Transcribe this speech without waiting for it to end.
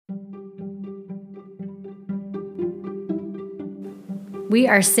We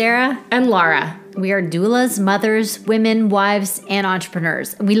are Sarah and Laura. We are doulas, mothers, women, wives, and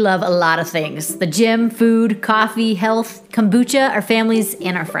entrepreneurs. We love a lot of things: the gym, food, coffee, health, kombucha, our families,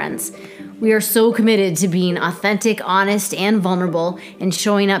 and our friends. We are so committed to being authentic, honest, and vulnerable, and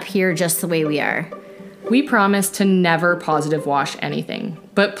showing up here just the way we are. We promise to never positive wash anything,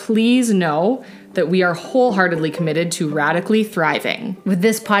 but please know that we are wholeheartedly committed to radically thriving. With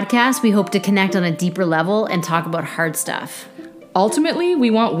this podcast, we hope to connect on a deeper level and talk about hard stuff. Ultimately,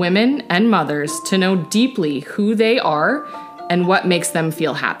 we want women and mothers to know deeply who they are and what makes them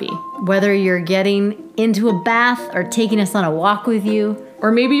feel happy. Whether you're getting into a bath or taking us on a walk with you,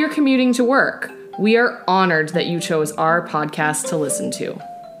 or maybe you're commuting to work, we are honored that you chose our podcast to listen to.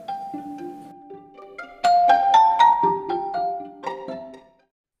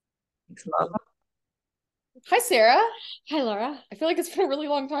 Thanks, love. Hi, Sarah. Hi, Laura. I feel like it's been a really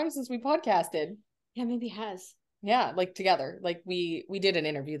long time since we podcasted. Yeah, maybe it has. Yeah, like together. Like we did an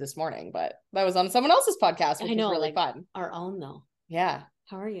interview this morning, but that was on someone else's podcast, which was really fun. Our own, though. Yeah.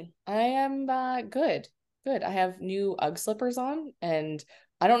 How are you? I am good. Good. I have new UGG slippers on, and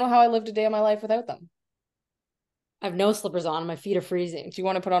I don't know how I lived a day of my life without them. I have no slippers on. My feet are freezing. Do you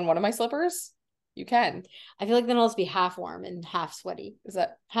want to put on one of my slippers? You can. I feel like then I'll just be half warm and half sweaty. Is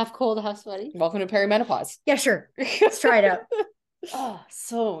that half cold, half sweaty? Welcome to perimenopause. Yeah, sure. Let's try it out. Oh,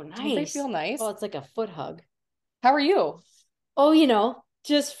 so nice. Don't they feel nice? Oh, it's like a foot hug. How are you? Oh,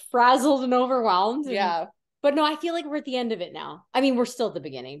 just frazzled and overwhelmed. Yeah. But no, I feel like we're at the end of it now. I mean, we're still at the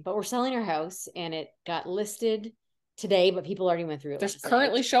beginning, but we're selling our house and it got listed today, but people already went through it. There's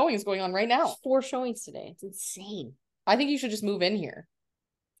currently showings going on right now. There's 4 showings today. It's insane. I think you should just move in here.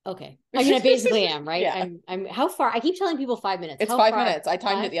 Okay. I mean, I basically am, right? Yeah. I'm how far? I keep telling people 5 minutes. It's 5 minutes. I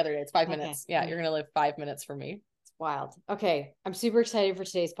timed it the other day. It's 5 minutes. Yeah. You're going to live 5 minutes from me. It's wild. Okay. I'm super excited for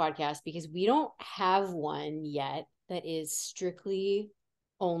today's podcast because we don't have one yet that is strictly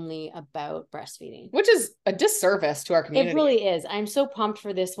only about breastfeeding, which is a disservice to our community. It really is. I'm so pumped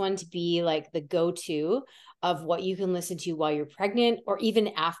for this one to be like the go-to of what you can listen to while you're pregnant or even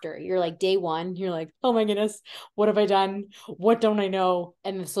after. You're like day one, you're like, oh my goodness, what have I done? What don't I know?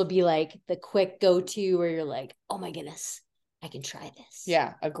 And this will be like the quick go-to where you're like, oh my goodness, I can try this.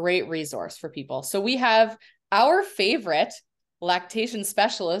 Yeah, a great resource for people. So we have our favorite lactation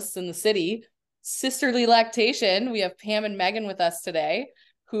specialists in the city, Sisterly Lactation. We have Pam and Megan with us today,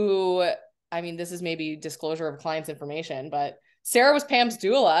 who, I mean, this is maybe disclosure of client's information, but Sarah was Pam's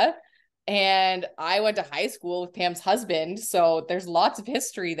doula, and I went to high school with Pam's husband. So there's lots of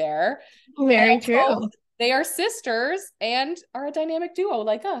history there. Very true. They are sisters and are a dynamic duo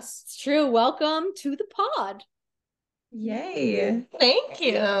like us. It's true. Welcome to the pod. Yay. Thank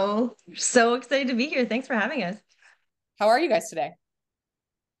you. So excited to be here. Thanks for having us. How are you guys today?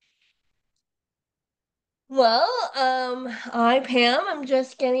 Well, Pam, I'm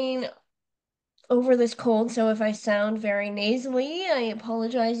just getting over this cold, so if I sound very nasally, I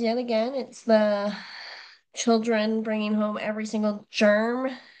apologize yet again. It's the children bringing home every single germ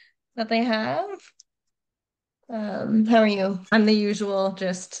that they have. How are you? I'm the usual,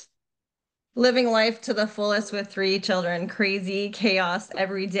 just living life to the fullest with 3 children. Crazy chaos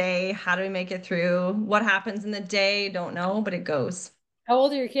every day. How do we make it through? What happens in the day? Don't know, but it goes. How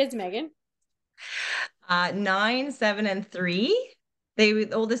old are your kids, Megan? 9, 7, and 3.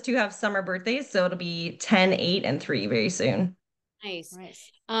 The oldest 2 have summer birthdays, so it'll be 10, 8, and 3 very soon. Nice.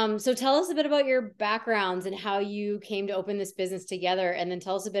 So tell us a bit about your backgrounds and how you came to open this business together, and then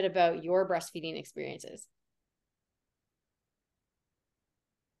tell us a bit about your breastfeeding experiences.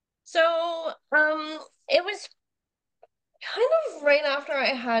 So, it was kind of right after I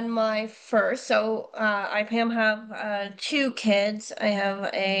had my first. So, Pam, have 2 kids. I have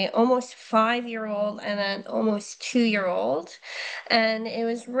a almost 5-year-old and an almost 2-year-old. And it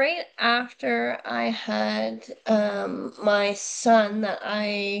was right after I had my son that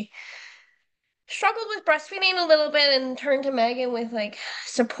I struggled with breastfeeding a little bit and turned to Megan with like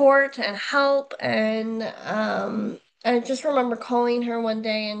support and help. And I just remember calling her one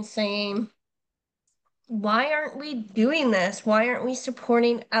day and saying, why aren't we doing this? Why aren't we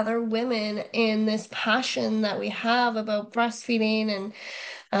supporting other women in this passion that we have about breastfeeding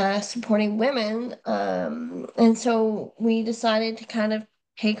and supporting women? And so we decided to kind of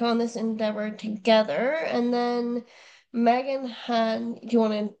take on this endeavor together. And then Megan do you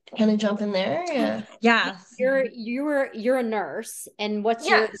want to kind of jump in there? Yeah. Yeah. You're a nurse, and what's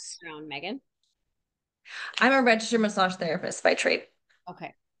your background, Megan? I'm a registered massage therapist by trade.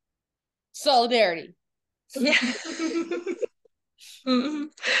 Okay. Solidarity. Yeah. Mm-hmm.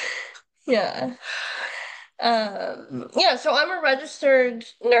 Yeah. Yeah, so I'm a registered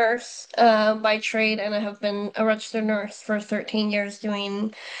nurse by trade, and I have been a registered nurse for 13 years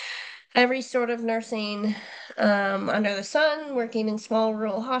doing every sort of nursing under the sun, working in small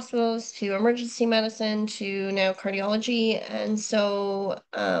rural hospitals to emergency medicine to now cardiology. And so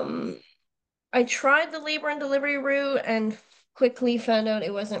I tried the labor and delivery route and quickly found out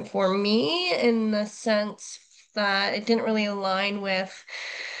it wasn't for me in the sense that it didn't really align with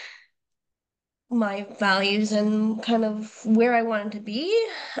my values and kind of where I wanted to be.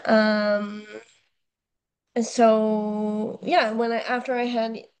 Um, so yeah, after I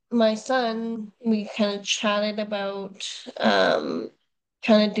had my son, we kind of chatted about kind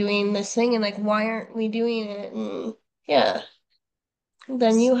of doing this thing and like why aren't we doing it? And yeah.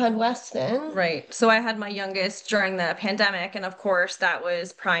 Then you had Weston. Right. So I had my youngest during the pandemic, and of course, that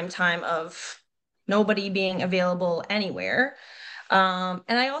was prime time of nobody being available anywhere. And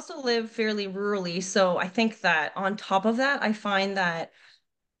I also live fairly rurally, so I think that on top of that, I find that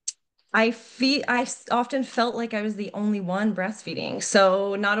often felt like I was the only one breastfeeding.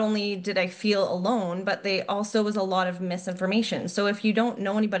 So not only did I feel alone, but they also was a lot of misinformation. So if you don't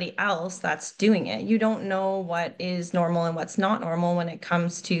know anybody else that's doing it, you don't know what is normal and what's not normal when it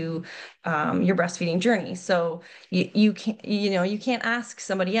comes to your breastfeeding journey. So you can't, you can't ask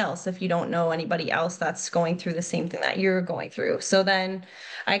somebody else if you don't know anybody else that's going through the same thing that you're going through. So then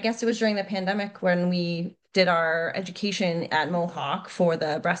I guess it was during the pandemic when we did our education at Mohawk for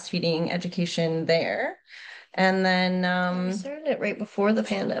the breastfeeding education there. And then We started it right before the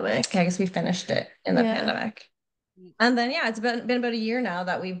pandemic. I guess we finished it in the pandemic. And then yeah, it's been about a year now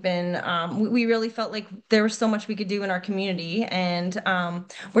that we've been we really felt like there was so much we could do in our community. And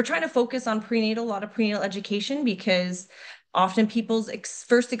we're trying to focus on prenatal, a lot of prenatal education, because often people's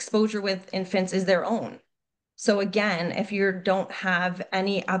first exposure with infants is their own. So again, if you don't have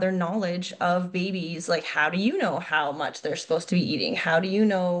any other knowledge of babies, like how do you know how much they're supposed to be eating? How do you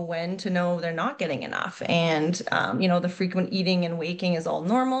know when to know they're not getting enough? And the frequent eating and waking is all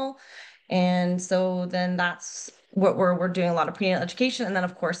normal. And so then that's what we're doing, a lot of prenatal education, and then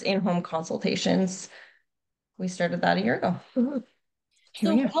of course in-home consultations. We started that a year ago.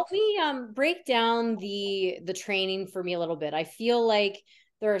 So help me break down the training for me a little bit. I feel like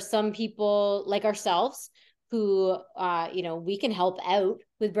there are some people like ourselves who we can help out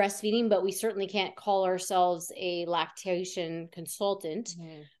with breastfeeding, but we certainly can't call ourselves a lactation consultant.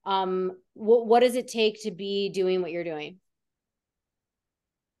 What does it take to be doing what you're doing?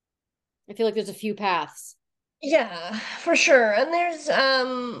 I feel like there's a few paths. Yeah, for sure. And there's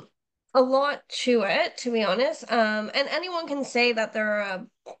a lot to it, to be honest. And anyone can say that they're a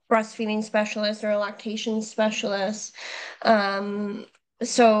breastfeeding specialist or a lactation specialist.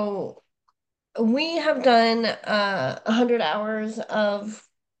 So we have done 100 hours of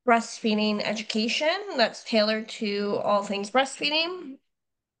breastfeeding education that's tailored to all things breastfeeding.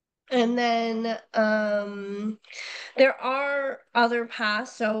 And then there are other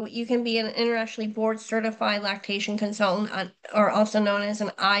paths. So you can be an internationally board certified lactation consultant, or also known as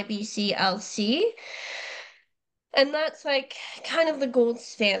an IBCLC. And that's like kind of the gold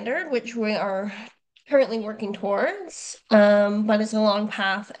standard, which we are currently working towards. But it's a long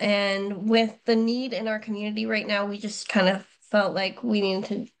path. And with the need in our community right now, we just kind of felt like we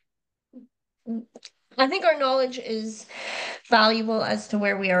needed to. I think our knowledge is valuable as to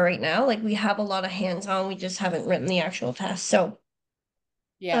where we are right now. Like we have a lot of hands-on, we just haven't written the actual test. So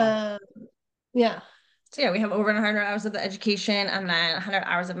yeah. Yeah. So yeah, we have over 100 hours of the education and then 100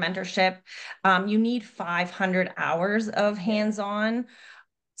 hours of mentorship. You need 500 hours of hands-on.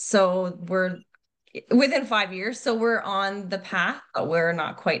 So we're within 5 years. So we're on the path, but we're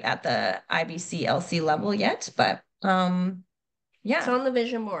not quite at the IBCLC level yet. But yeah. It's on the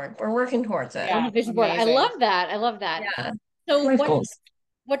vision board. We're working towards it. On the vision board. I love that. I love that. Yeah. So Life goals.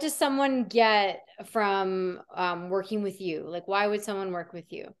 what does someone get from working with you? Like, why would someone work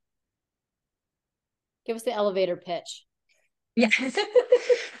with you? Give us the elevator pitch. Yeah.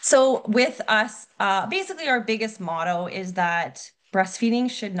 So with us, basically our biggest motto is that breastfeeding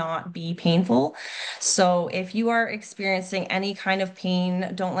should not be painful. So if you are experiencing any kind of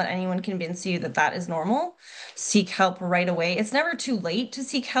pain, don't let anyone convince you that that is normal. Seek help right away. It's never too late to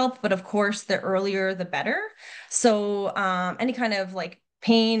seek help, but of course, the earlier, the better. So any kind of like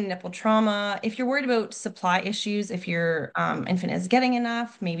pain, nipple trauma, if you're worried about supply issues, if your infant is getting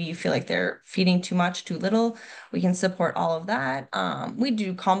enough, maybe you feel like they're feeding too much, too little, we can support all of that. We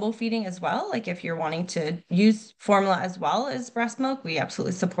do combo feeding as well. Like if you're wanting to use formula as well as breast milk, we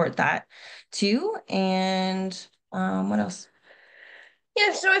absolutely support that too. And what else?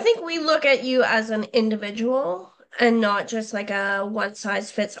 Yeah, so I think we look at you as an individual and not just like a one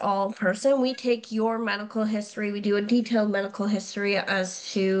size fits all person. We take your medical history, we do a detailed medical history as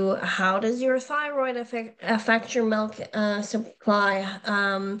to how does your thyroid affect your milk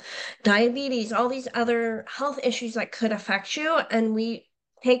supply, diabetes, all these other health issues that could affect you, and we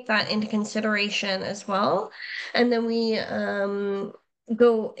take that into consideration as well. And then we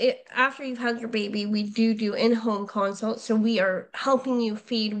go it after you've had your baby, we do in-home consults, so we are helping you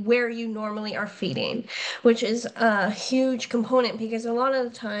feed where you normally are feeding, which is a huge component, because a lot of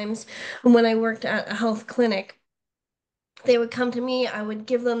the times when I worked at a health clinic, they would come to me, I would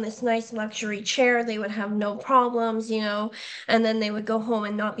give them this nice luxury chair, they would have no problems, and then they would go home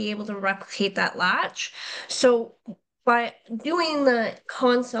and not be able to replicate that latch. So by doing the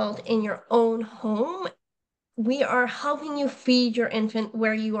consult in your own home, we are helping you feed your infant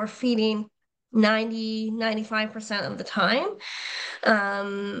where you are feeding 95% of the time.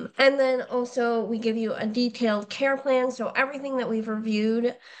 And then also we give you a detailed care plan. So everything that we've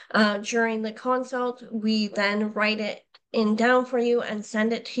reviewed during the consult, we then write it in down for you and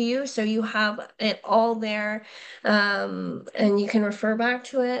send it to you. So you have it all there, and you can refer back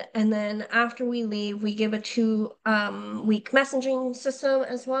to it. And then after we leave, we give a 2 week messaging system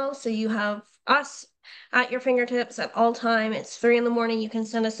as well. So you have us at your fingertips at all time. It's 3 a.m. You can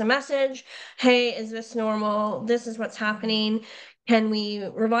send us a message. Hey, is this normal? This is what's happening. Can we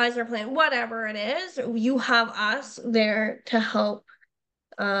revise our plan? Whatever it is, you have us there to help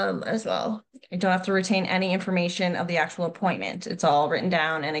as well. You don't have to retain any information of the actual appointment. It's all written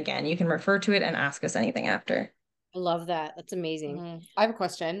down. And again, you can refer to it and ask us anything after. I love that. That's amazing. I have a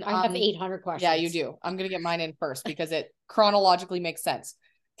question. I have 800 questions. Yeah, you do. I'm going to get mine in first because it chronologically makes sense.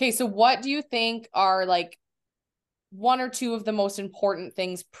 Okay, so what do you think are like 1 or 2 of the most important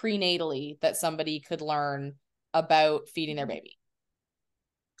things prenatally that somebody could learn about feeding their baby?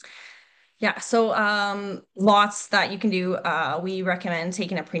 Yeah, so lots that you can do. We recommend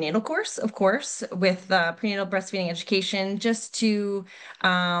taking a prenatal course, of course, with prenatal breastfeeding education, just to,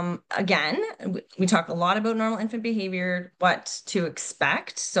 again, we talk a lot about normal infant behavior, what to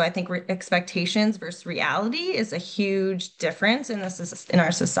expect. So I think expectations versus reality is a huge difference in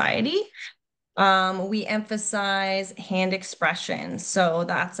our society. We emphasize hand expression. So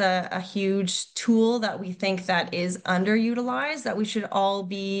that's a huge tool that we think that is underutilized, that we should all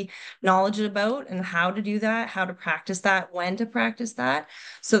be knowledgeable about, and how to do that, how to practice that, when to practice that,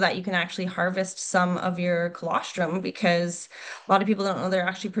 so that you can actually harvest some of your colostrum, because a lot of people don't know they're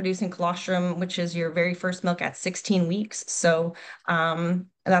actually producing colostrum, which is your very first milk at 16 weeks. So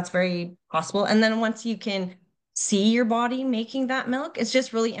that's very possible. And then once you can see your body making that milk, it's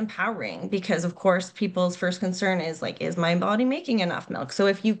just really empowering, because of course people's first concern is like, is my body making enough milk? So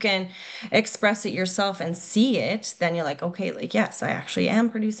if you can express it yourself and see it, then you're like, okay, like, yes, I actually am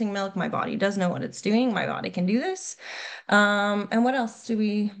producing milk. My body does know what it's doing. My body can do this. And what else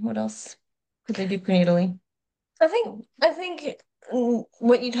could they do prenatally? I think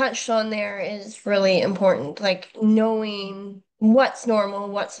what you touched on there is really important, like knowing what's normal,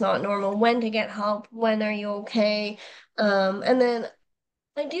 what's not normal, when to get help, when are you okay. And then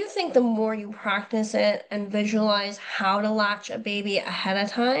I do think the more you practice it and visualize how to latch a baby ahead of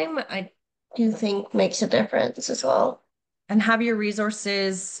time, I do think makes a difference as well. And have your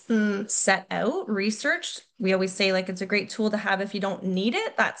resources set out, researched. We always say, like, it's a great tool to have if you don't need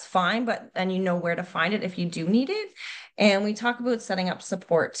it, that's fine, but then you know where to find it if you do need it. And we talk about setting up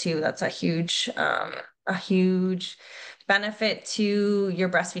support too. That's a huge benefit to your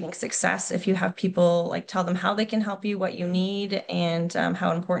breastfeeding success. If you have people, like, tell them how they can help you, what you need, and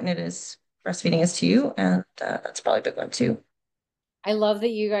how important it is, breastfeeding is to you. And that's probably a big one too. I love that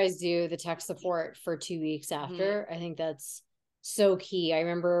you guys do the tech support for 2 weeks after. I think that's so key. I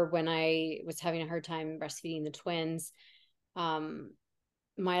remember when I was having a hard time breastfeeding the twins,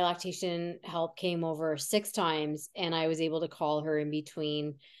 my lactation help came over 6 times, and I was able to call her in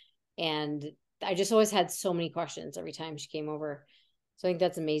between. And I just always had so many questions every time she came over. So I think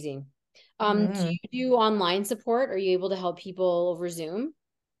that's amazing. Do you do online support? Are you able to help people over Zoom?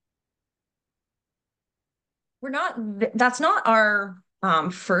 That's not our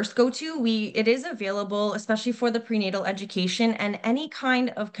first go-to. It is available, especially for the prenatal education, and any kind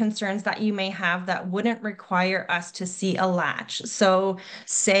of concerns that you may have that wouldn't require us to see a latch. So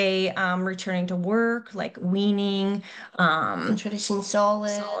say returning to work, like weaning, Introducing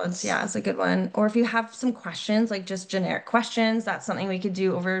solids. Solids, yeah, it's a good one. Or if you have some questions, like just generic questions, that's something we could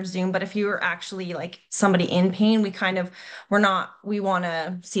do over Zoom. But if you were actually like somebody in pain, we want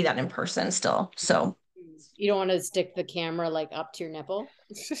to see that in person still. So You don't want to stick the camera like up to your nipple.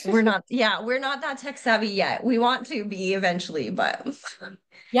 We're not that tech savvy yet. We want to be eventually, but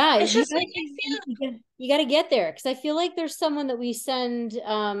Yeah, It's you just like gotta, you gotta get there because I feel like there's someone that we send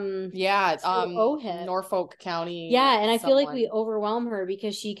Yeah, through OHIP. Norfolk County. Yeah, and I feel like someone. we overwhelm her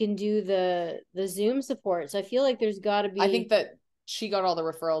because she can do the Zoom support. So I feel like there's got to be. I think that she got all the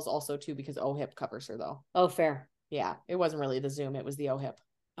referrals also too because OHIP covers her though. Oh, fair. Yeah, it wasn't really the Zoom, it was the OHIP.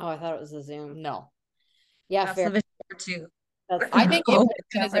 Oh, I thought it was the Zoom. No. Yeah, that's fair. the vision too. I think Oh,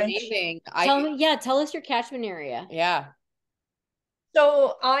 it is amazing. Tell us your catchment area. Yeah.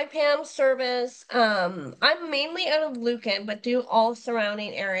 So IPAM service, I'm mainly out of Lucan, but do all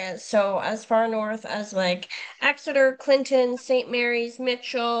surrounding areas. So as far north as like Exeter, Clinton, St. Mary's,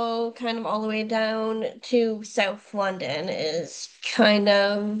 Mitchell, kind of all the way down to South London is kind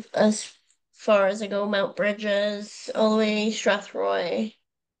of as far as I go, Mount Bridges, all the way Strathroy.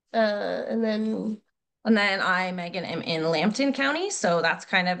 And then I, Megan, am in Lambton County, so that's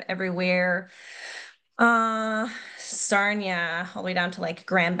kind of everywhere. Sarnia, all the way down to like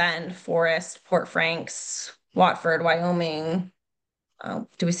Grand Bend, Forest, Port Franks, Watford, Wyoming.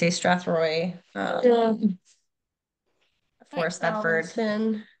 Do we say Strathroy? Forest, Bedford.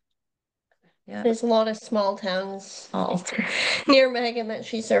 Galveston. Yeah. There's a lot of small towns near Megan that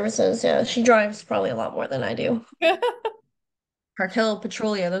she services. Yeah, she drives probably a lot more than I do. Park Hill,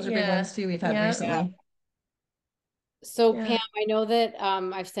 Petrolia, those are big ones too we've had recently. So Pam, I know that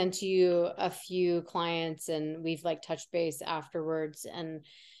I've sent you a few clients and we've like touched base afterwards. And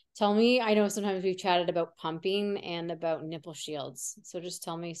tell me, I know sometimes we've chatted about pumping and about nipple shields. So just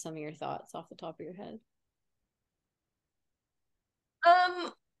tell me some of your thoughts off the top of your head.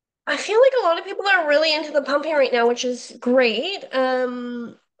 I feel like a lot of people are really into the pumping right now, which is great.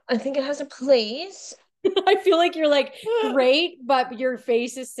 I think it has a place. I feel like you're like great, but your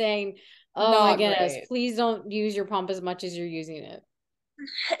face is saying, "Oh my goodness, please don't use your pump as much as you're using it."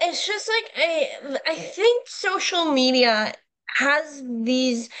 It's just like I think social media has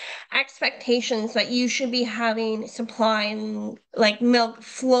these expectations that you should be having supply and like milk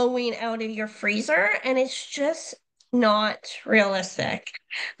flowing out of your freezer, and it's just not realistic.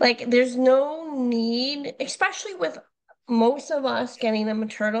 Like there's no need, especially with most of us getting a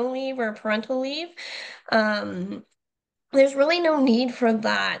maternal leave or parental leave. There's really no need for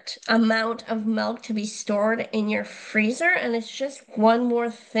that amount of milk to be stored in your freezer. And it's just one more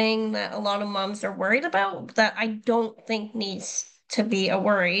thing that a lot of moms are worried about that I don't think needs to be a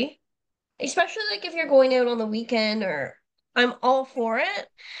worry. Especially like if you're going out on the weekend or I'm all for it.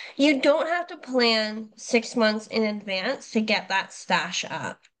 You don't have to plan 6 months in advance to get that stash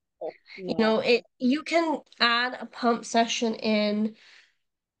up. You know, you can add a pump session in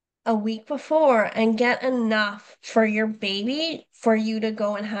a week before and get enough for your baby for you to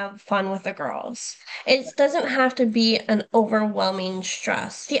go and have fun with the girls. It doesn't have to be an overwhelming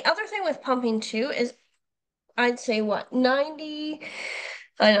stress. The other thing with pumping too is I'd say what 90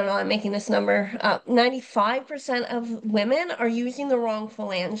 I don't know, I'm making this number up. 95% of women are using the wrong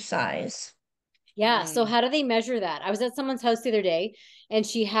phalange size. Yeah. So how do they measure that? I was at someone's house the other day and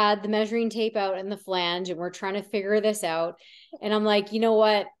she had the measuring tape out and the flange, and we're trying to figure this out. And I'm like, you know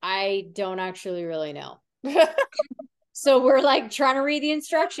what? I don't actually really know. So we're like trying to read the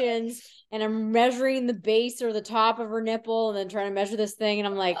instructions and I'm measuring the base or the top of her nipple and then trying to measure this thing. And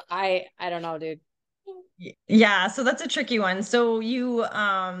I'm like, I don't know, dude. Yeah, so that's a tricky one. So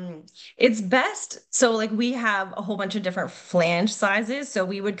it's best. So like we have a whole bunch of different flange sizes. So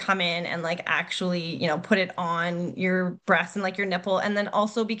we would come in and like actually, put it on your breast and like your nipple. And then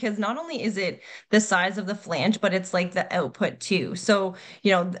also because not only is it the size of the flange, but it's like the output too. So,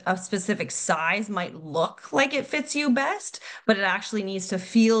 a specific size might look like it fits you best, but it actually needs to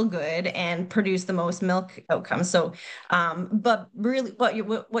feel good and produce the most milk outcome. So, but really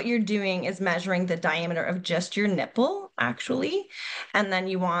what you're doing is measuring the diameter of just your nipple, actually. And then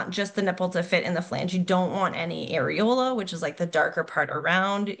you want just the nipple to fit in the flange. You don't want any areola, which is like the darker part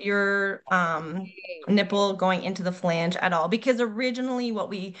around your nipple going into the flange at all. Because originally what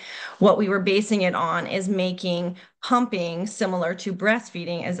we were basing it on is making pumping similar to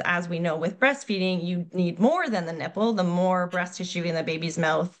breastfeeding. As we know with breastfeeding, you need more than the nipple. The more breast tissue in the baby's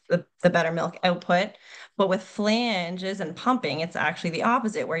mouth, the better milk output. But with flanges and pumping, it's actually the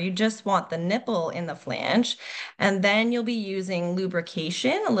opposite, where you just want the nipple in the flange, and then you'll be using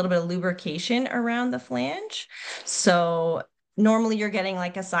lubrication, a little bit of lubrication around the flange. So normally you're getting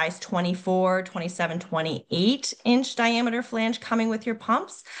like a size 24, 27, 28-inch diameter flange coming with your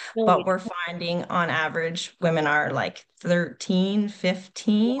pumps, but we're finding on average women are like 13,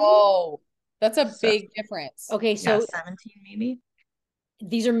 15. Oh, that's a big difference. Okay, so 17 maybe.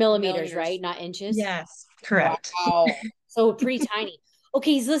 These are millimeters, right? Not inches? Yes. Correct. Wow. So pretty tiny.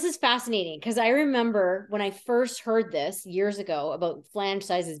 Okay, so this is fascinating because I remember when I first heard this years ago about flange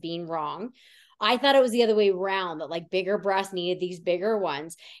sizes being wrong. I thought it was the other way around, that like bigger breasts needed these bigger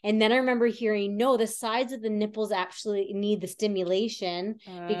ones. And then I remember hearing, no, the sides of the nipples actually need the stimulation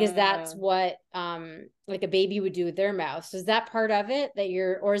because that's what like a baby would do with their mouth. So is that part of it that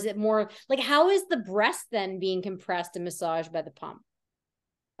you're, or is it more like, how is the breast then being compressed and massaged by the pump?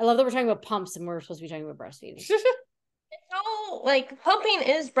 I love that we're talking about pumps and we're supposed to be talking about breastfeeding. So, like, pumping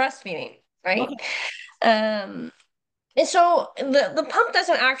is breastfeeding, right? Okay. And so the pump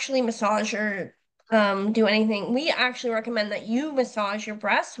doesn't actually massage or do anything. We actually recommend that you massage your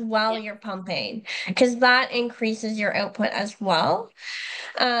breast while you're pumping because that increases your output as well.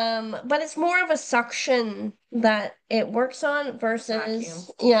 But it's more of a suction that it works on versus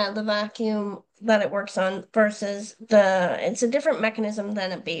the vacuum that it works on versus it's a different mechanism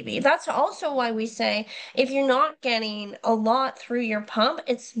than a baby. That's also why we say if you're not getting a lot through your pump,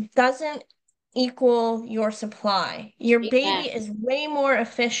 it doesn't equal your supply. Your baby is way more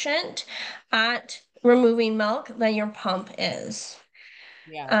efficient at removing milk than your pump is.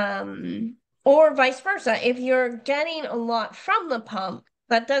 Yeah. Or vice versa. If you're getting a lot from the pump,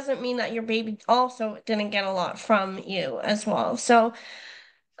 that doesn't mean that your baby also didn't get a lot from you as well. So,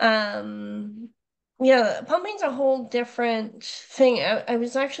 pumping's a whole different thing. I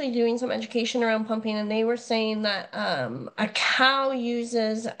was actually doing some education around pumping, and they were saying that a cow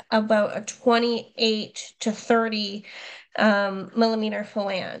uses about a 28 to 30 millimeter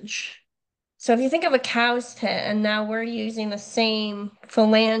phalange. So if you think of a cow's tit, and now we're using the same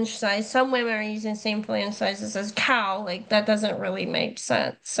phalange size, some women are using the same phalange sizes as cow, like that doesn't really make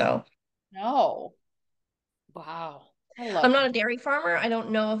sense. So No. Wow. I love I'm not a dairy farmer. I don't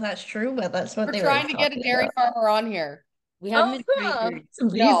know if that's true, but that's what We're they were trying to get a talking dairy about. farmer on here. We haven't been cool. trying. It's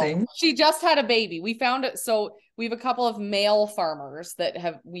amazing. No, she just had a baby. We found it. So we have a couple of male farmers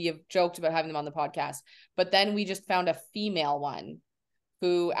that we have joked about having them on the podcast, but then we just found a female one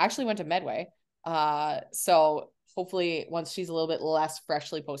who actually went to Medway. So hopefully once she's a little bit less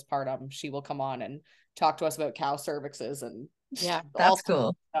freshly postpartum, she will come on and talk to us about cow cervixes and That's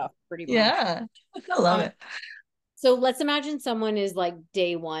cool. stuff. Pretty much. Yeah, I love it. So let's imagine someone is like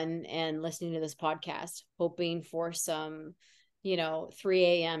day one and listening to this podcast, hoping for some, 3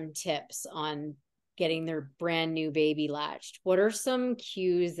 a.m. tips on getting their brand new baby latched. What are some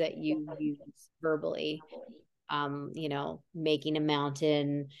cues that you use verbally? Making a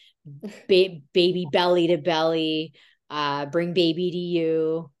mountain, baby belly to belly, bring baby to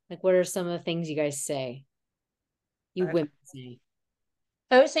you. Like, what are some of the things you guys say? You women say.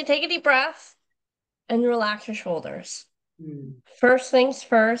 I would say take a deep breath and relax your shoulders. Mm. First things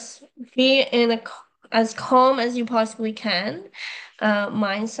first, be in as calm as you possibly can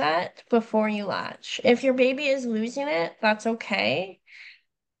mindset before you latch. If your baby is losing it, that's okay.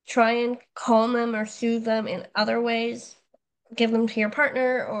 Try and calm them or soothe them in other ways. Give them to your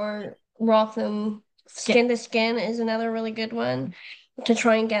partner or rock them. Skin to skin is another really good one to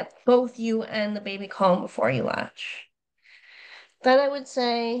try and get both you and the baby calm before you latch. Then I would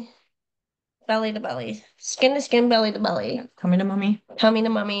say belly to belly, skin to skin, belly to belly, Tummy to mommy. tummy to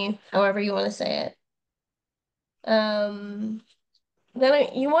mummy, however you want to say it. Then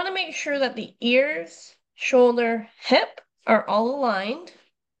you want to make sure that the ears, shoulder, hip are all aligned.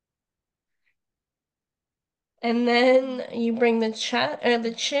 And then you bring the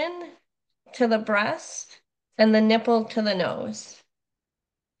chin to the breast and the nipple to the nose.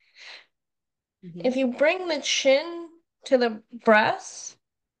 Mm-hmm. If you bring the chin to the breast,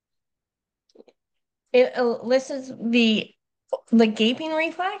 it elicits the gaping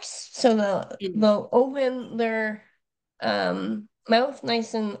reflex. So they'll open their mouth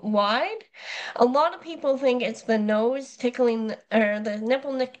nice and wide. A lot of people think it's the nose tickling or the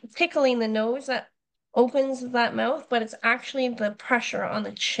nipple tickling the nose that opens that mouth, but it's actually the pressure on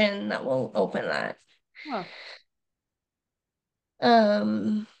the chin that will open that.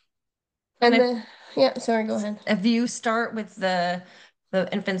 And then sorry, go ahead. If you start with the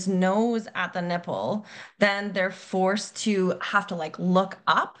infant's nose at the nipple, then they're forced to have to like look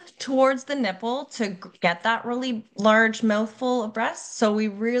up towards the nipple to get that really large mouthful of breast. So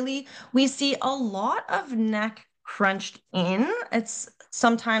we see a lot of neck crunched in. It's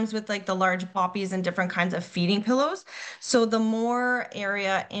sometimes with like the large poppies and different kinds of feeding pillows. So the more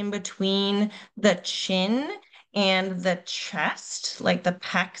area in between the chin and the chest, like the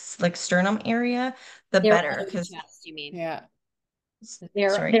pecs, like sternum area, the Their better. own Because chest, you mean? Yeah.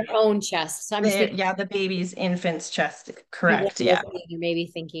 Their own chest. So I'm just thinking, the baby's infant's chest. people Correct. are Yeah. listening, you're maybe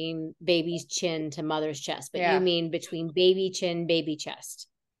thinking baby's chin to mother's chest, but Yeah. you mean between baby chin, baby chest.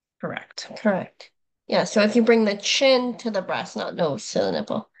 Correct. Correct. Yeah, so if you bring the chin to the breast, not nose to the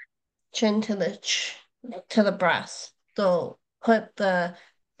nipple, chin to to the breast. So put the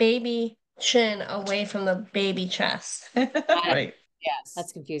baby chin away from the baby chest. Right. Yes.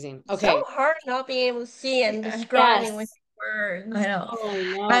 That's confusing. So Okay. hard not being able to see and describing with Yes. words. I know. Oh, I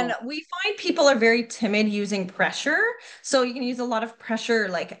know. And we find people are very timid using pressure. So you can use a lot of pressure,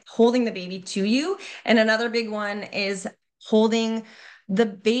 like holding the baby to you. And another big one is holding the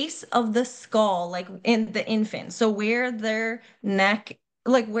base of the skull, like in the infant. So where their neck,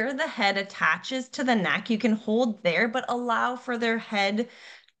 like where the head attaches to the neck, you can hold there, but allow for their head.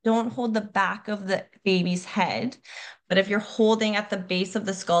 Don't hold the back of the baby's head. But if you're holding at the base of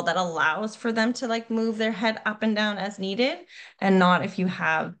the skull, that allows for them to like move their head up and down as needed, and not if you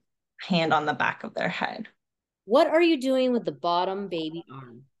have hand on the back of their head. What are you doing with the bottom baby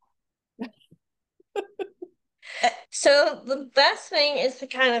arm? So the best thing is to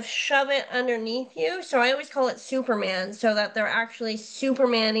kind of shove it underneath you. So I always call it Superman, so that they're actually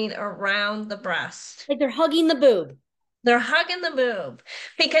Supermaning around the breast. Like they're hugging the boob. They're hugging the boob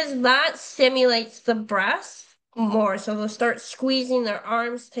because that stimulates the breast more. So they'll start squeezing their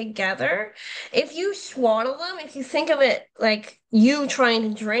arms together. If you swaddle them, if you think of it like you trying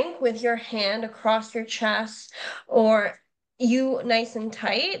to drink with your hand across your chest or you nice and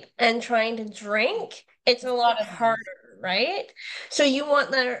tight and trying to drink, it's a lot harder, right? So you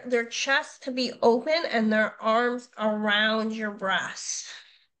want their chest to be open and their arms around your breast.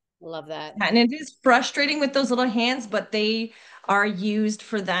 Love that. And it is frustrating with those little hands, but they are used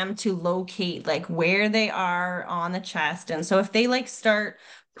for them to locate like where they are on the chest. And so if they like start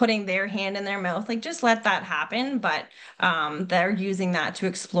putting their hand in their mouth, like just let that happen. But they're using that to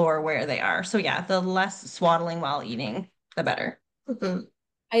explore where they are. So yeah, the less swaddling while eating, the better. Mhm.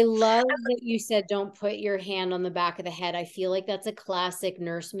 I love that you said don't put your hand on the back of the head. I feel like that's a classic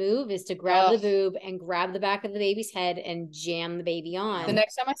nurse move is to grab the boob and grab the back of the baby's head and jam the baby on. The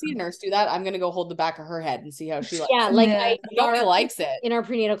next time I see a nurse do that, I'm gonna go hold the back of her head and see how she likes Yeah, it. like Yeah. Nobody likes it. in our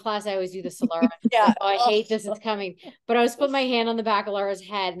prenatal class, I always do the Solara. Yeah. Oh, I hate this, it's coming. But I was putting my hand on the back of Laura's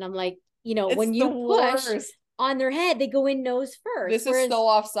head and I'm like, It's when the you push worst. on their head, they go in nose first. This is so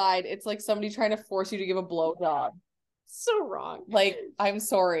offside. It's like somebody trying to force you to give a blowjob. so wrong. Like, I'm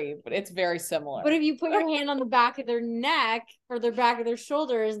sorry, but it's very similar. But if you put your hand on the back of their neck or their back of their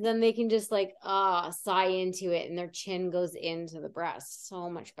shoulders, then they can just like sigh into it and their chin goes into the breast. So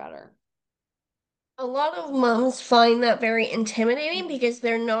much better. A lot of moms find that very intimidating because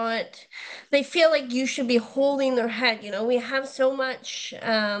they feel like you should be holding their head. We have so much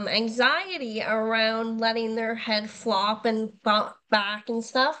anxiety around letting their head flop and bump back and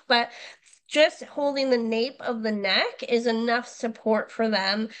stuff, but just holding the nape of the neck is enough support for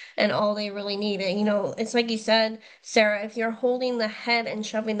them and all they really need. It's like you said, Sarah, if you're holding the head and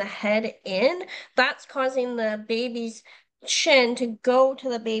shoving the head in, that's causing the baby's chin to go to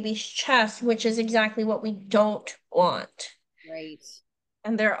the baby's chest, which is exactly what we don't want. Right.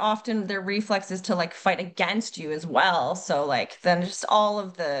 And they're often their reflex is to like fight against you as well. So like then just all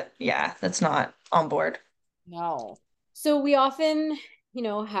of that's not on board. No. So we often,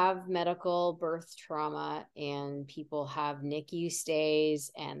 have medical birth trauma and people have NICU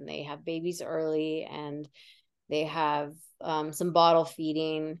stays and they have babies early and they have some bottle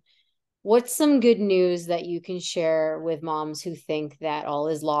feeding. What's some good news that you can share with moms who think that all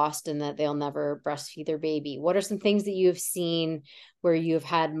is lost and that they'll never breastfeed their baby? What are some things that you have seen where you have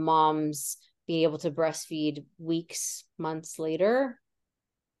had moms be able to breastfeed weeks, months later?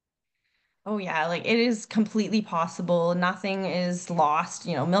 Oh yeah, like it is completely possible. Nothing is lost.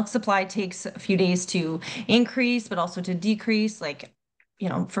 Milk supply takes a few days to increase, but also to decrease. Like,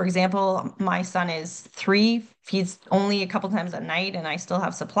 for example, my son is 3, feeds only a couple times at night, and I still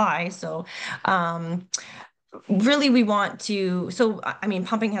have supply. So, really we want to I mean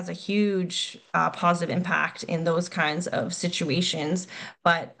pumping has a huge positive impact in those kinds of situations,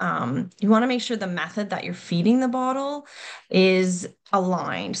 but you want to make sure the method that you're feeding the bottle is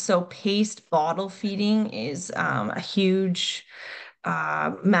aligned. So paced bottle feeding is a huge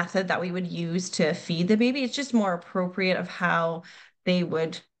method that we would use to feed the baby. It's just more appropriate of how they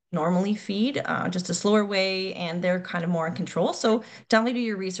would normally feed, just a slower way, and they're kind of more in control. So definitely do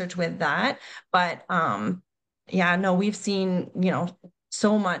your research with that. But yeah, no, we've seen,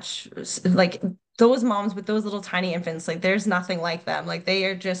 so much like those moms with those little tiny infants, like there's nothing like them. Like they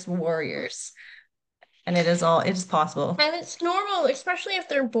are just warriors. And it is possible. And it's normal, especially if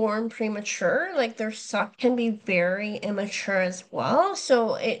they're born premature, like their suck can be very immature as well.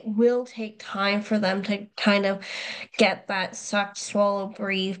 So it will take time for them to kind of get that suck, swallow,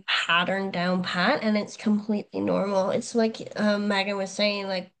 breathe pattern down pat, and it's completely normal. It's like Megan was saying,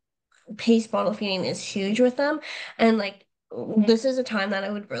 like pace bottle feeding is huge with them. And like this is a time that I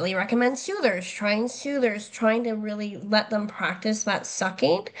would really recommend soothers, trying to really let them practice that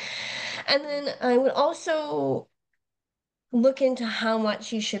sucking. And then I would also look into how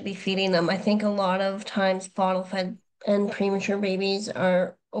much you should be feeding them. I think a lot of times bottle fed and premature babies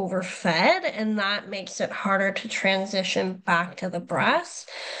are overfed, and that makes it harder to transition back to the breast.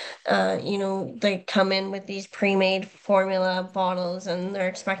 They come in with these pre-made formula bottles and they're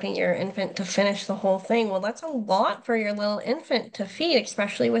expecting your infant to finish the whole thing. Well, that's a lot for your little infant to feed,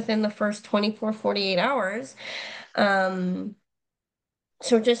 especially within the first 24, 48 hours. So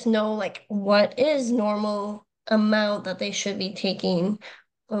just know like what is normal amount that they should be taking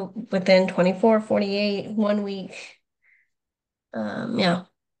within 24, 48, 1 week. Yeah.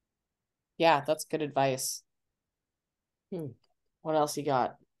 Yeah, that's good advice. What else you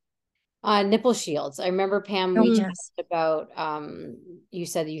got? Nipple shields. I remember, Pam, Oh, we yes. talked about, you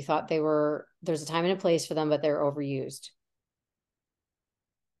said that you thought there's a time and a place for them, but they're overused.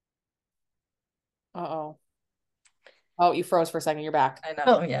 Uh-oh. Oh, you froze for a second. You're back. I know.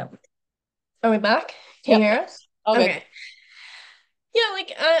 Oh, yeah. Are we back? Can you Yep. hear us? All good. Okay. Yeah,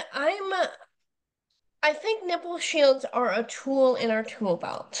 like I think nipple shields are a tool in our tool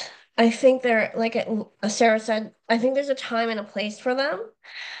belt. I think they're like Sarah said, I think there's a time and a place for them.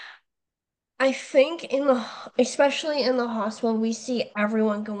 I think especially in the hospital, we see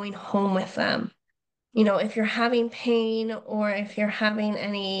everyone going home with them. If you're having pain or if you're having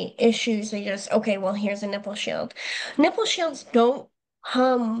any issues, they just, okay, well, here's a nipple shield. Nipple shields don't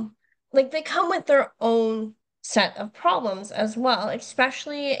come, like they come with their own set of problems as well,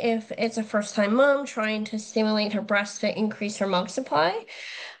 especially if it's a first-time mom trying to stimulate her breast to increase her milk supply.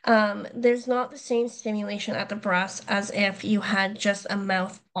 There's not the same stimulation at the breast as if you had just a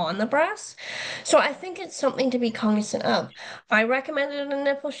mouth on the breast. So I think it's something to be cognizant of. I recommended a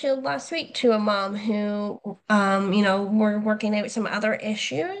nipple shield last week to a mom who, were working out some other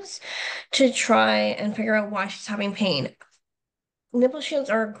issues to try and figure out why she's having pain. Nipple shields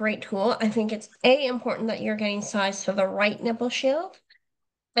are a great tool. I think it's important that you're getting sized to the right nipple shield.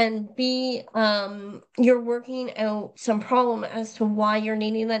 And B, you're working out some problem as to why you're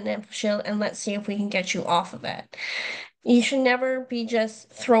needing that nipple shield, and let's see if we can get you off of it. You should never be just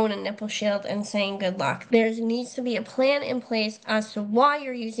throwing a nipple shield and saying good luck. There needs to be a plan in place as to why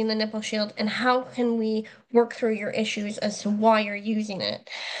you're using the nipple shield and how can we work through your issues as to why you're using it.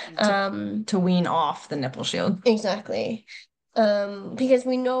 To wean off the nipple shield. Exactly. Because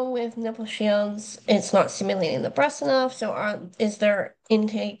we know with nipple shields, it's not stimulating the breast enough. So is their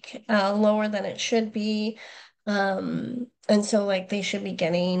intake lower than it should be? And so like they should be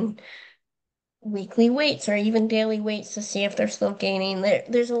getting weekly weights or even daily weights to see if they're still gaining.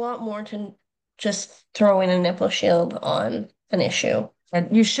 There's a lot more to just throwing a nipple shield on an issue.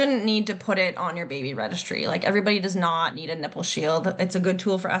 And you shouldn't need to put it on your baby registry. Like everybody does not need a nipple shield. It's a good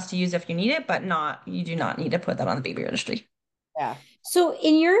tool for us to use if you need it, but you do not need to put that on the baby registry. Yeah. So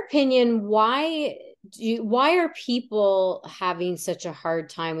in your opinion, why are people having such a hard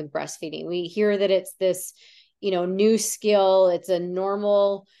time with breastfeeding? We hear that it's this, new skill, it's a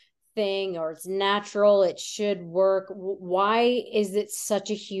normal thing, or it's natural, it should work. Why is it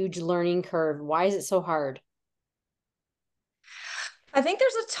such a huge learning curve? Why is it so hard? I think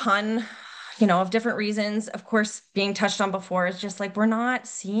there's a ton, of different reasons. Of course, being touched on before is just like we're not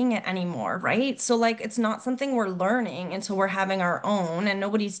seeing it anymore, right? So like it's not something we're learning until we're having our own and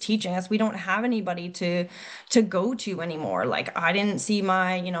nobody's teaching us. We don't have anybody to go to anymore. Like I didn't see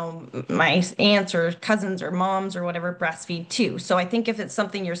my aunts or cousins or moms or whatever breastfeed too. So I think if it's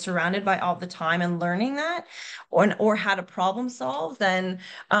something you're surrounded by all the time and learning that or had a problem solve, then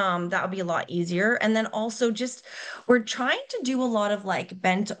that would be a lot easier. And then also just we're trying to do a lot of like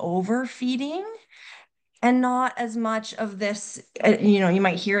bent over feeding and not as much of this, you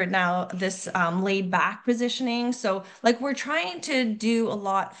might hear it now, this laid back positioning. So like we're trying to do a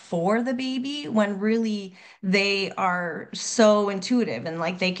lot for the baby when really they are so intuitive and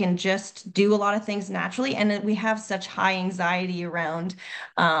like they can just do a lot of things naturally. And we have such high anxiety around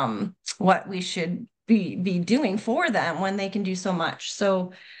what we should be doing for them when they can do so much.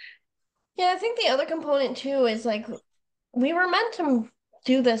 So Yeah, I think the other component too is like we were meant to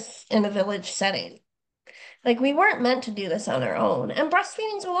do this in a village setting. Like we weren't meant to do this on our own. And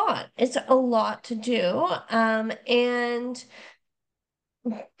breastfeeding's a lot. It's a lot to do. And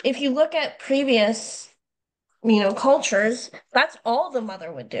if you look at previous, cultures, that's all the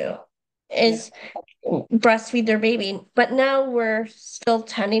mother would do is breastfeed their baby. But now we're still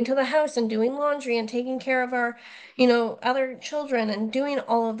tending to the house and doing laundry and taking care of our, other children and doing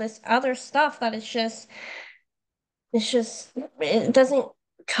all of this other stuff that it's just it doesn't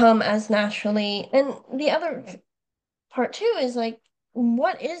come as naturally. And the other part too is like,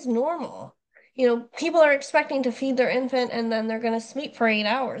 what is normal? People are expecting to feed their infant and then they're going to sleep for 8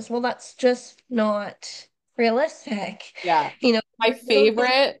 hours. Well, that's just not realistic. Yeah. You know, My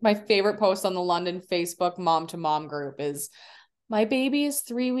favorite post on the London Facebook mom to mom group is, my baby is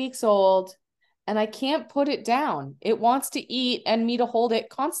 3 weeks old and I can't put it down. It wants to eat and me to hold it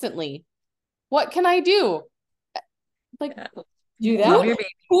constantly. What can I do? Like, Do Love that. your baby.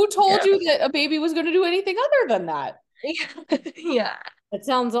 who told Yeah. you that a baby was going to do anything other than that? yeah.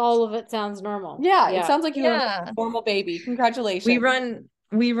 All of it sounds normal. Yeah, it sounds like you have Yeah. a normal baby. Congratulations.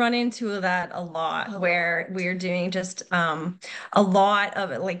 We run into that a lot where we're doing just a lot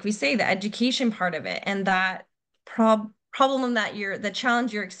of it, like we say, the education part of it, and that problem that the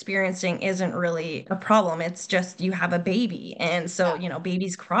challenge you're experiencing isn't really a problem. It's just you have a baby, and so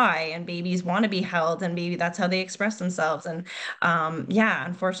babies cry and babies want to be held, and maybe that's how they express themselves. And yeah,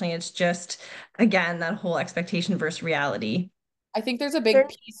 unfortunately, it's just again that whole expectation versus reality. I think there's a big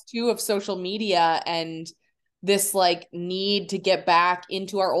piece too of social media and this like need to get back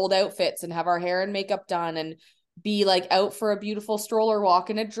into our old outfits and have our hair and makeup done and be like out for a beautiful stroller walk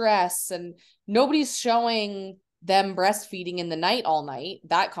in a dress, and nobody's showing them breastfeeding in the night all night.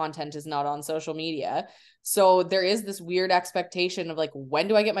 That content is not on social media. So there is this weird expectation of like, when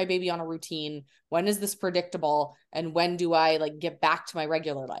do I get my baby on a routine? When is this predictable? And when do I like get back to my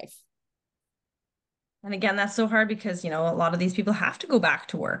regular life? And again, that's so hard because, a lot of these people have to go back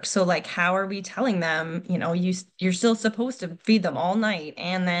to work. So like, how are we telling them, you're still supposed to feed them all night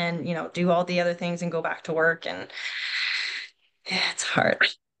and then, do all the other things and go back to work. And yeah, it's hard.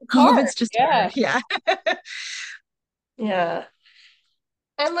 All of it's just Yeah. hard. Yeah. Yeah.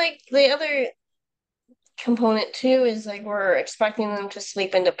 And like the other component too is like we're expecting them to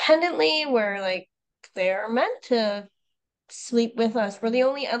sleep independently, where like they're meant to sleep with us. We're the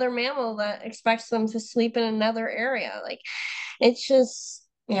only other mammal that expects them to sleep in another area. Like it's just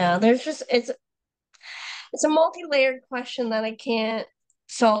there's just it's a multi-layered question that I can't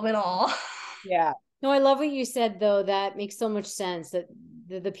solve it all. Yeah. No, I love what you said though. That makes so much sense, that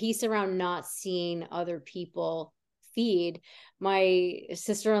the piece around not seeing other people feed. My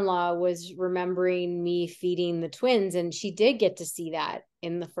sister-in-law was remembering me feeding the twins, and she did get to see that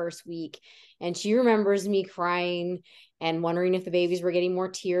in the first week. And she remembers me crying and wondering if the babies were getting more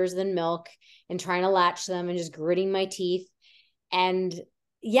tears than milk and trying to latch them and just gritting my teeth. And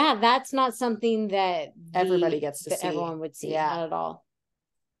yeah, that's not something that Everybody gets to see. everyone would see. Yeah. Not at all.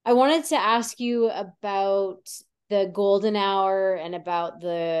 I wanted to ask you about the golden hour and about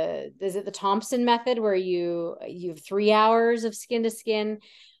is it the Thompson method, where you have 3 hours of skin to skin?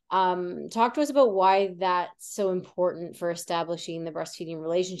 Talk to us about why that's so important for establishing the breastfeeding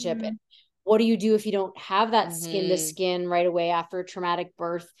relationship. Mhm. And what do you do if you don't have that skin to Mhm. skin right away after a traumatic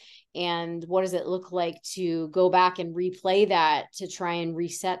birth? And what does it look like to go back and replay that to try and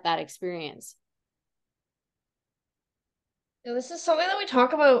reset that experience? Yeah, this is something that we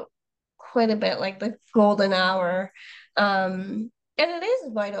talk about quite a bit, like the golden hour. And it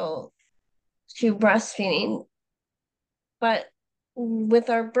is vital to breastfeeding, but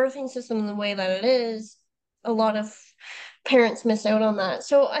with our birthing system the way that it is, a lot of parents miss out on that.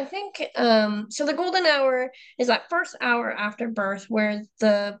 So I think so the golden hour is that first hour after birth where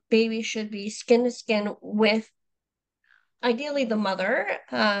the baby should be skin to skin with ideally the mother,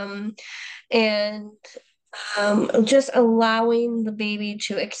 and just allowing the baby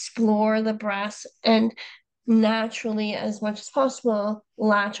to explore the breast and naturally, as much as possible,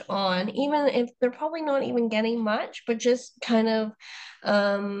 latch on, even if they're probably not even getting much, but just kind of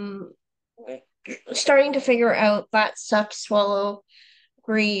um, starting to figure out that suck, swallow,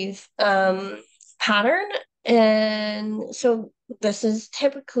 breathe pattern. And so this is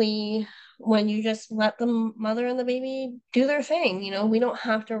typically when you just let the mother and the baby do their thing. We don't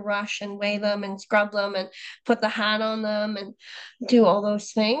have to rush and weigh them and scrub them and put the hat on them and do all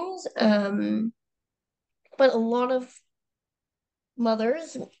those things. But a lot of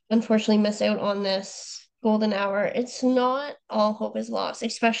mothers unfortunately miss out on this golden hour. It's not all hope is lost,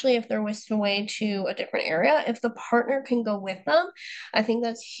 especially if they're whisked away to a different area. If the partner can go with them, I think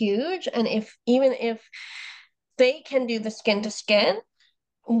that's huge. And even if they can do the skin to skin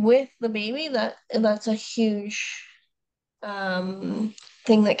with the baby, that's a huge thing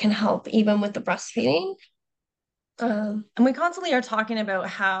that can help even with the breastfeeding. And we constantly are talking about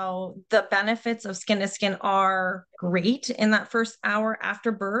how the benefits of skin to skin are great in that first hour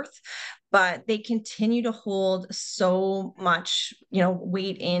after birth, but they continue to hold so much,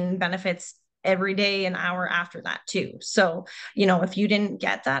 weight in benefits every day an hour after that too. So, you know, if you didn't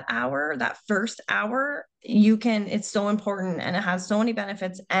get that hour, that first hour, you can, it's so important and it has so many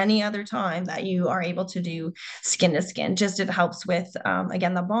benefits any other time that you are able to do skin to skin. Just it helps with,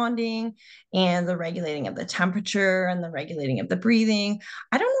 again, the bonding and the regulating of the temperature and the regulating of the breathing.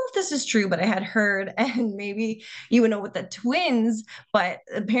 I don't know if this is true, but I had heard, and maybe you would know with the twins, but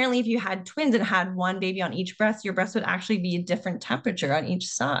apparently if you had twins and had one baby on each breast, your breast would actually be a different temperature on each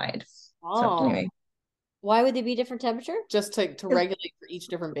side. So Oh, anyway, why would they be different temperature? Just to regulate for each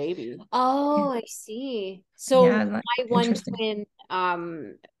different baby. Oh, I see. So yeah, my one interesting.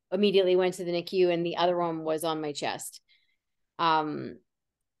 twin immediately went to the NICU and the other one was on my chest. Um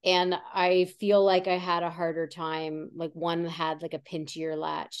and I feel like I had a harder time. Like one had like a pinchier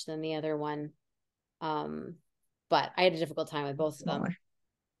latch than the other one. But I had a difficult time with both of them. Smaller.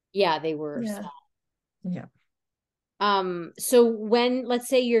 Yeah, they were Yeah. small. Yeah. So when, let's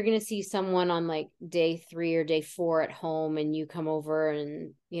say you're going to see someone on like day 3 or day 4 at home and you come over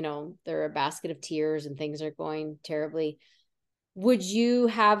and, you know, they're a basket of tears and things are going terribly, would you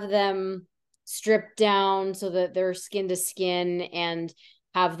have them strip down so that they're skin to skin and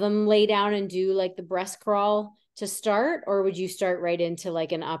have them lay down and do like the breast crawl to start? Or would you start right into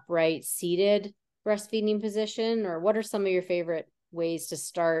like an upright seated breastfeeding position? Or what are some of your favorite ways to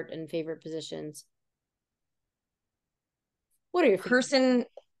start and favorite positions? What are your favorite? Person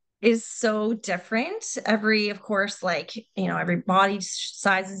is so different. Every, of course, like, you know, every body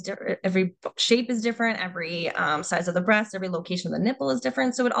size is different, every shape is different, every size of the breast, every location of the nipple is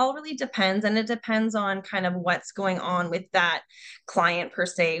different. So it all really depends. And it depends on kind of what's going on with that client per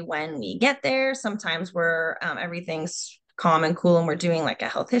se when we get there. Sometimes we're everything's calm and cool and we're doing like a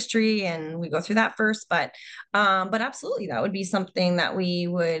health history and we go through that first. But absolutely that would be something that we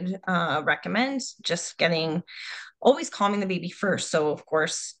would recommend, just getting always calming the baby first. So of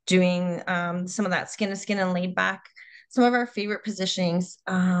course, doing some of that skin to skin and laid back. Some of our favorite positionings.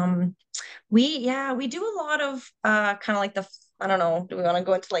 We do a lot of kind of like the, I don't know, do we want to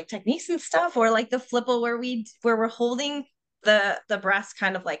go into like techniques and stuff, or like the flipple where we're holding the breast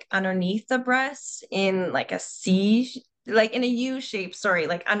kind of like underneath the breast in like a C, like in a U shape, sorry,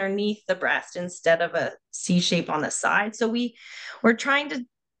 like underneath the breast instead of a C shape on the side. So we're trying to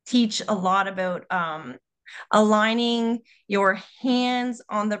teach a lot about aligning your hands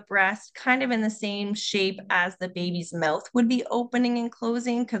on the breast kind of in the same shape as the baby's mouth would be opening and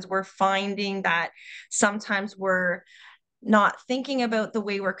closing, because we're finding that sometimes we're not thinking about the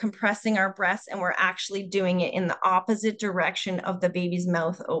way we're compressing our breasts and we're actually doing it in the opposite direction of the baby's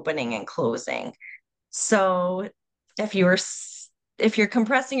mouth opening and closing. So if you were if you're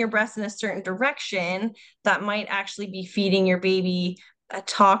compressing your breast in a certain direction, that might actually be feeding your baby a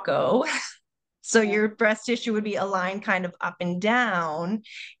taco. So your breast tissue would be aligned kind of up and down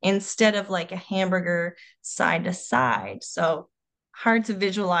instead of like a hamburger side to side. So hard to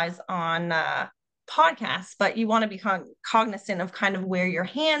visualize on podcasts, but you want to be cognizant of kind of where your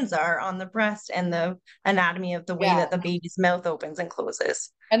hands are on the breast and the anatomy of the way that the baby's mouth opens and closes.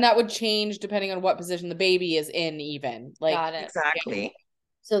 And that would change depending on what position the baby is in, even. Like, Got it. Exactly. Yeah.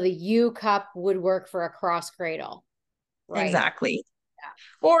 So the U cup would work for a cross cradle. Right. Exactly.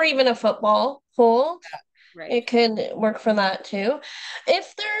 Or even a football hold. Right. It could work for that too.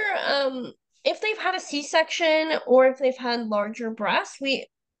 If they've had a C-section or if they've had larger breasts,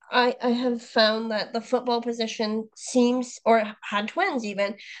 I have found that the football position seems, or had twins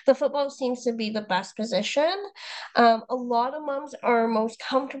even, the football seems to be the best position. A lot of moms are most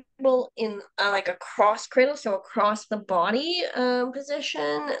comfortable in like a cross cradle, so across the body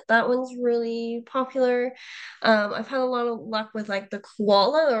position. That one's really popular. I've had a lot of luck with like the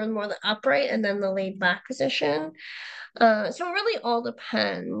koala or more the upright and then the laid back position. So it really all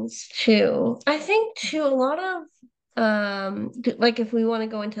depends too. I think too, a lot of like if we want to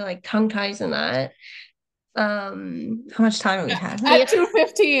go into like tongue ties and that, How much time have we had? At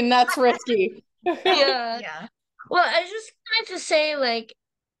 2:15, that's risky. yeah. Yeah. Well, I just wanted to say, like,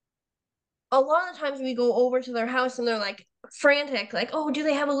 a lot of the times we go over to their house and they're like frantic, like, oh, do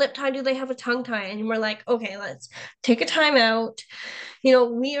they have a lip tie? Do they have a tongue tie? And we're like, okay, let's take a time out. You know,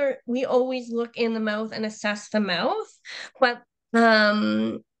 we always look in the mouth and assess the mouth, but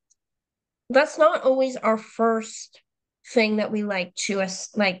that's not always our first thing that we like to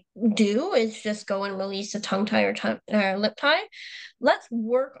like do, is just go and release a tongue tie or lip tie. Let's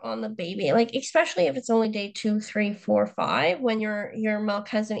work on the baby, like especially if it's only day 2, 3, 4, 5, when your milk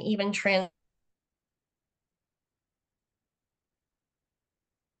hasn't even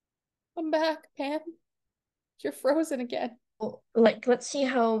Come back, Pam. You're frozen again. like let's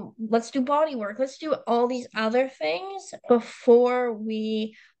do body work, let's do all these other things before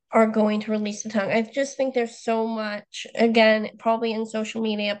we are going to release the tongue. I just think there's so much, again, probably in social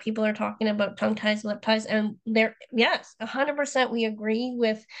media, people are talking about tongue ties, lip ties, and there, yes, 100% we agree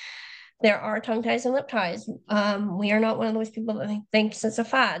with there are tongue ties and lip ties. We are not one of those people that thinks it's a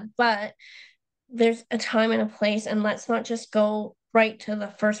fad, but there's a time and a place, and let's not just go right to the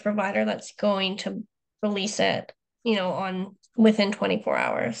first provider that's going to release it, on within 24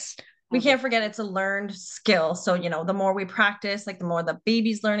 hours. We can't forget it's a learned skill. So, the more we practice, like the more the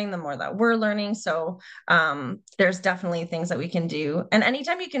baby's learning, the more that we're learning. So there's definitely things that we can do. And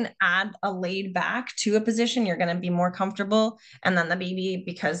anytime you can add a laid back to a position, you're going to be more comfortable. And then the baby,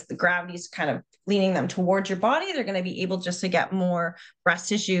 because the gravity's kind of leaning them towards your body, they're going to be able just to get more breast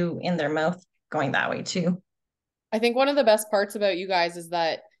tissue in their mouth going that way too. I think one of the best parts about you guys is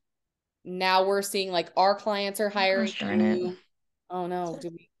that now we're seeing like our clients are hiring you. Oh no,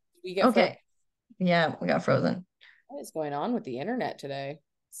 did we get okay? Yeah, we got frozen. What is going on with the internet today?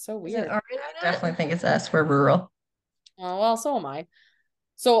 It's so weird. I definitely think it's us. We're rural. Oh well, so am I.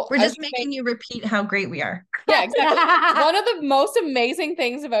 So we're just making you repeat how great we are. Yeah, exactly. One of the most amazing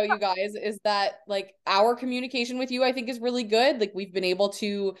things about you guys is that like our communication with you, I think, is really good. Like we've been able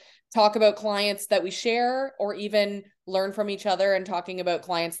to talk about clients that we share or even learn from each other and talking about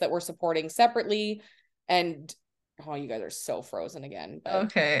clients that we're supporting separately. And oh, you guys are so frozen again. But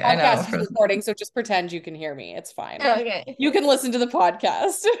okay, I know. Podcast is recording, so just pretend you can hear me. It's fine. Okay. You can listen to the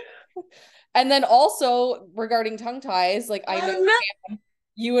podcast. And then also regarding tongue ties, like I know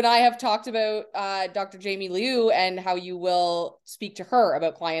you and I have talked about Dr. Jamie Liu and how you will speak to her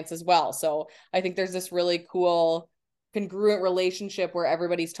about clients as well. So I think there's this really cool congruent relationship where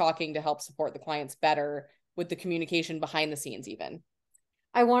everybody's talking to help support the clients better with the communication behind the scenes even.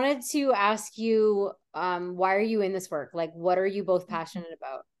 I wanted to ask you, why are you in this work? Like, what are you both passionate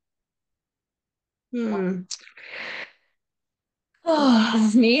about?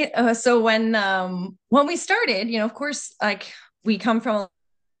 Oh, me. So when we started, of course, like we come from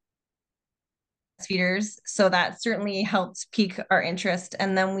feeders, so that certainly helped pique our interest.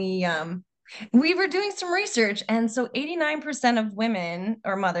 And then we were doing some research, and so 89% of women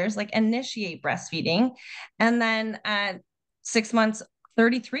or mothers like initiate breastfeeding, and then at 6 months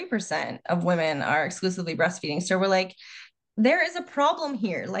 33% of women are exclusively breastfeeding. So we're like, there is a problem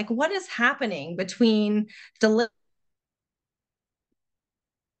here. Like, what is happening between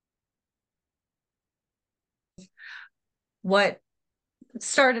what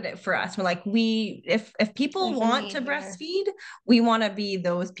started it for us? We're like, if people want to breastfeed, we want to be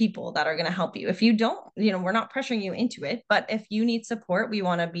those people that are going to help you. If you don't, we're not pressuring you into it, but if you need support, we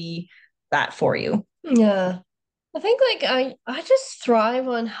want to be that for you. Yeah. I think like I just thrive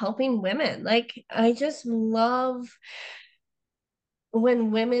on helping women. Like I just love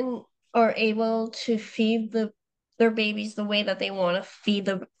when women are able to feed their babies the way that they want to feed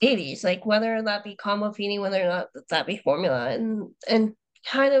the babies, like whether that be combo feeding, whether or not that be formula, and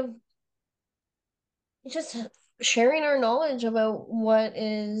kind of just sharing our knowledge about what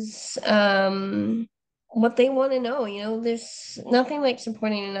is what they want to know. There's nothing like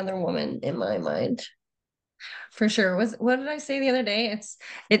supporting another woman in my mind. For sure. What did I say the other day?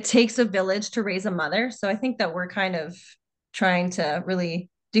 It takes a village to raise a mother. So I think that we're kind of trying to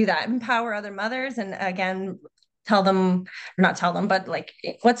really do that, empower other mothers, and again, not tell them, but like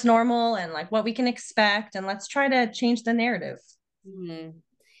what's normal and like what we can expect, and let's try to change the narrative. Mm-hmm.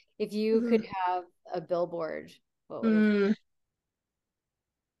 If you could have a billboard, what would it be?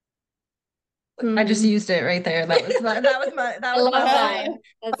 I just used it right there. That was my line.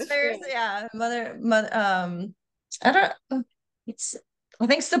 That's true. Yeah, mother. I don't. I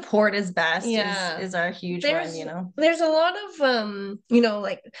think support is best. Yeah, is our huge one. There's a lot of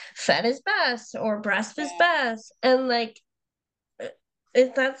like fed is best or breast is best, and like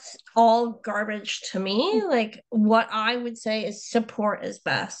that's all garbage to me. Like what I would say is support is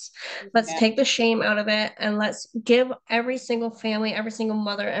best. Let's take the shame out of it, and let's give every single family, every single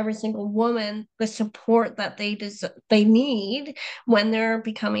mother, every single woman the support that they need when they're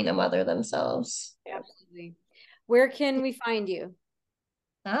becoming a mother themselves. Absolutely. Where can we find you?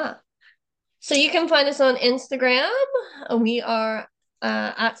 So you can find us on Instagram. We are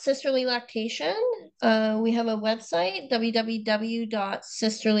at Sisterly Lactation. We have a website,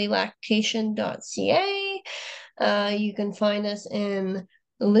 www.sisterlylactation.ca. You can find us in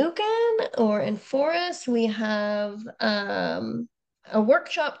Lucan or in Forest. We have a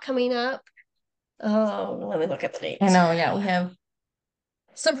workshop coming up. Oh, let me look at the dates. I know, yeah, we have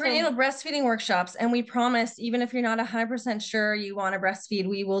some prenatal breastfeeding workshops, and we promise, even if you're not 100% sure you want to breastfeed,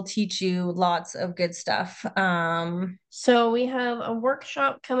 we will teach you lots of good stuff. So we have a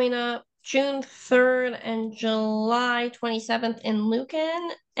workshop coming up June 3rd and July 27th in Lucan,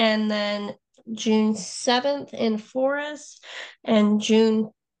 and then June 7th in Forest, and July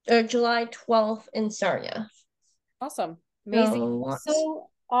 12th in Sarnia. Awesome. Amazing. So, So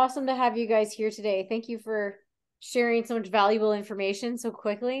awesome to have you guys here today. Thank you for sharing so much valuable information so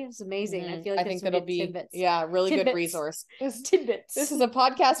quickly. It was amazing. I feel like I think that'll be tidbits. really good Tidbits. resource. Tidbits. This is a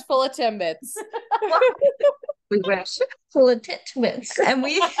podcast full of timbits. we wish full of tidbits. And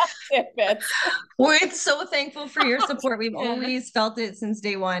Tidbits. we're so thankful for your support. We've Yeah. always felt it since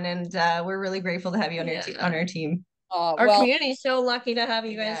day one, and we're really grateful to have you on our team. Our community is so lucky to have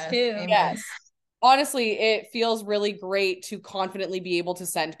you guys Yes, too. amen. Yes. Honestly, it feels really great to confidently be able to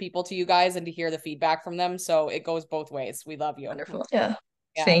send people to you guys and to hear the feedback from them. So it goes both ways. We love you. Wonderful. Yeah.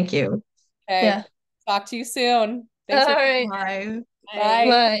 Thank you. Okay. Yeah. Talk to you soon. Thanks All for right. Bye. Bye.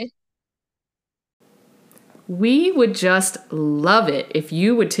 Bye. We would just love it if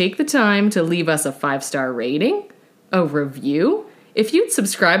you would take the time to leave us a 5-star rating, a review. If you'd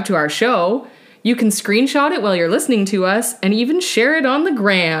subscribe to our show, you can screenshot it while you're listening to us and even share it on the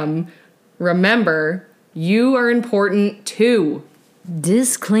gram. Remember, you are important too.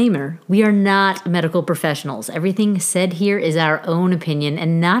 Disclaimer, we are not medical professionals. Everything said here is our own opinion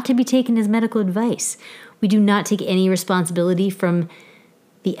and not to be taken as medical advice. We do not take any responsibility from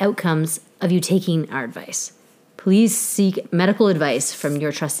the outcomes of you taking our advice. Please seek medical advice from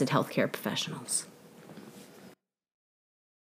your trusted healthcare professionals.